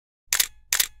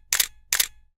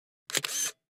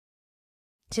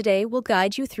Today, we'll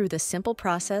guide you through the simple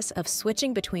process of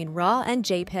switching between RAW and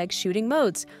JPEG shooting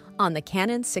modes on the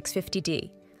Canon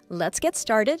 650D. Let's get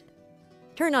started.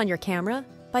 Turn on your camera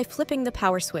by flipping the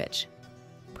power switch.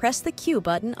 Press the Q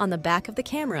button on the back of the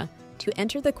camera to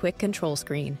enter the quick control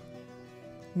screen.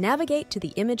 Navigate to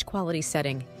the image quality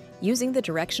setting using the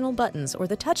directional buttons or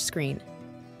the touch screen.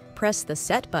 Press the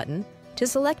Set button to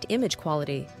select image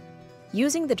quality.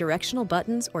 Using the directional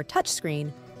buttons or touch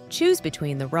screen, choose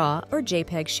between the RAW or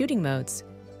JPEG shooting modes.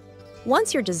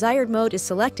 Once your desired mode is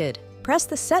selected, press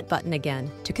the Set button again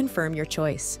to confirm your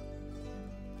choice.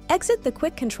 Exit the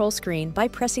quick control screen by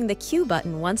pressing the Q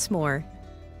button once more.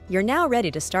 You're now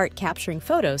ready to start capturing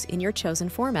photos in your chosen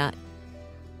format.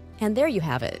 And there you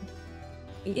have it.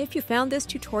 If you found this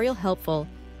tutorial helpful,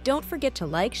 don't forget to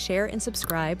like, share, and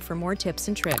subscribe for more tips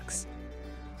and tricks.